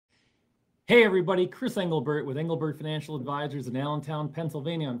Hey everybody, Chris Engelbert with Engelbert Financial Advisors in Allentown,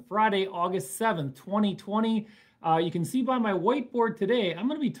 Pennsylvania on Friday, August 7th, 2020. You can see by my whiteboard today, I'm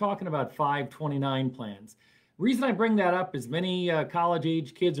going to be talking about 529 plans. The reason I bring that up is many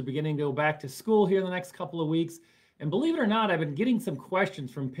college-age kids are beginning to go back to school here in the next couple of weeks. And believe it or not, I've been getting some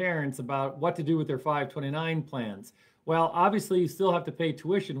questions from parents about what to do with their 529 plans. Well, obviously, you still have to pay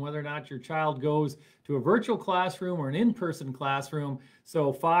tuition whether or not your child goes to a virtual classroom or an in-person classroom.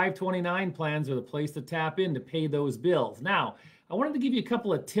 So 529 plans are the place to tap in to pay those bills. Now, I wanted to give you a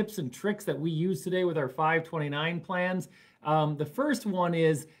couple of tips and tricks that we use today with our 529 plans. The first one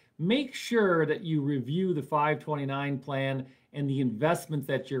is make sure that you review the 529 plan and the investments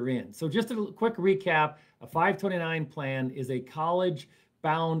that you're in. So just a quick recap, a 529 plan is a college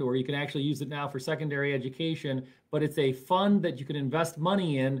bound, or you can actually use it now for secondary education, but it's a fund that you can invest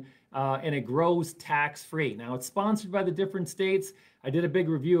money in and it grows tax-free. Now, it's sponsored by the different states. I did a big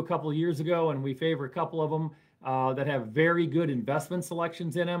review a couple of years ago, and we favor a couple of them that have very good investment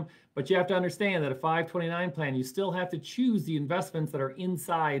selections in them. But you have to understand that a 529 plan, you still have to choose the investments that are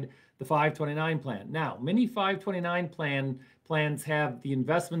inside the 529 plan. Now, many 529 plans have the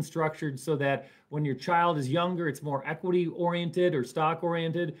investment structured so that when your child is younger, it's more equity oriented or stock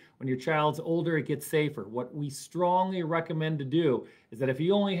oriented. When your child's older, it gets safer. What we strongly recommend to do is that if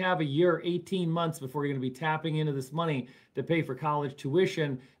you only have a year, 18 months before you're going to be tapping into this money to pay for college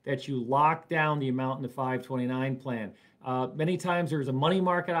tuition, that you lock down the amount in the 529 plan. Many times there's a money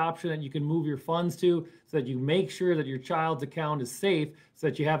market option that you can move your funds to so that you make sure that your child's account is safe so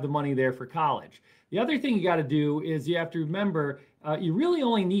that you have the money there for college. The other thing you got to do is you have to remember you really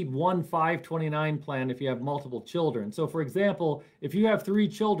only need one 529 plan if you have multiple children. So for example, if you have 3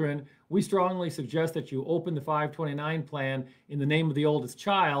 children, we strongly suggest that you open the 529 plan in the name of the oldest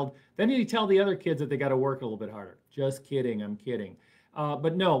child. Then you tell the other kids that they got to work a little bit harder. Just kidding, I'm kidding.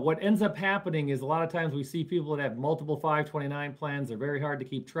 But no, what ends up happening is a lot of times we see people that have multiple 529 plans. They're very hard to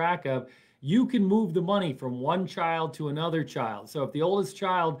keep track of. You can move the money from one child to another child. So if the oldest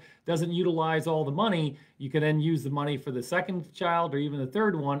child doesn't utilize all the money, you can then use the money for the second child or even the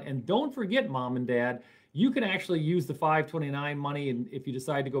third one. And don't forget, mom and dad, you can actually use the 529 money, and if you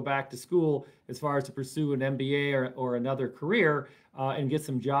decide to go back to school as far as to pursue an MBA or another career and get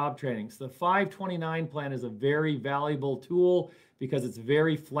some job training. So the 529 plan is a very valuable tool because it's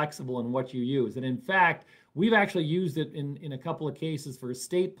very flexible in what you use. And in fact, we've actually used it in a couple of cases for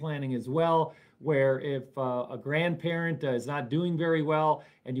estate planning as well, where if a grandparent is not doing very well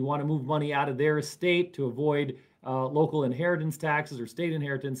and you want to move money out of their estate to avoid local inheritance taxes or state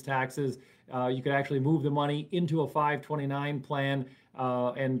inheritance taxes, you could actually move the money into a 529 plan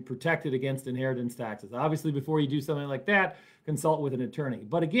and protect it against inheritance taxes. Obviously, before you do something like that, consult with an attorney.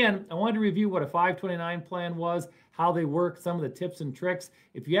 But again, I wanted to review what a 529 plan was, how they work, some of the tips and tricks.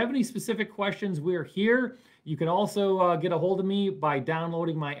 If you have any specific questions, we're here. You can also get a hold of me by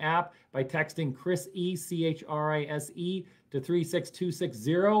downloading my app by texting Chris E, C-H-R-I-S-E, to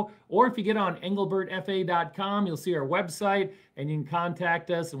 36260. Or if you get on engelbertfa.com, you'll see our website and you can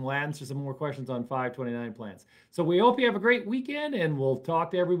contact us and we'll answer some more questions on 529 plans. So we hope you have a great weekend and we'll talk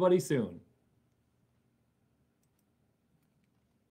to everybody soon.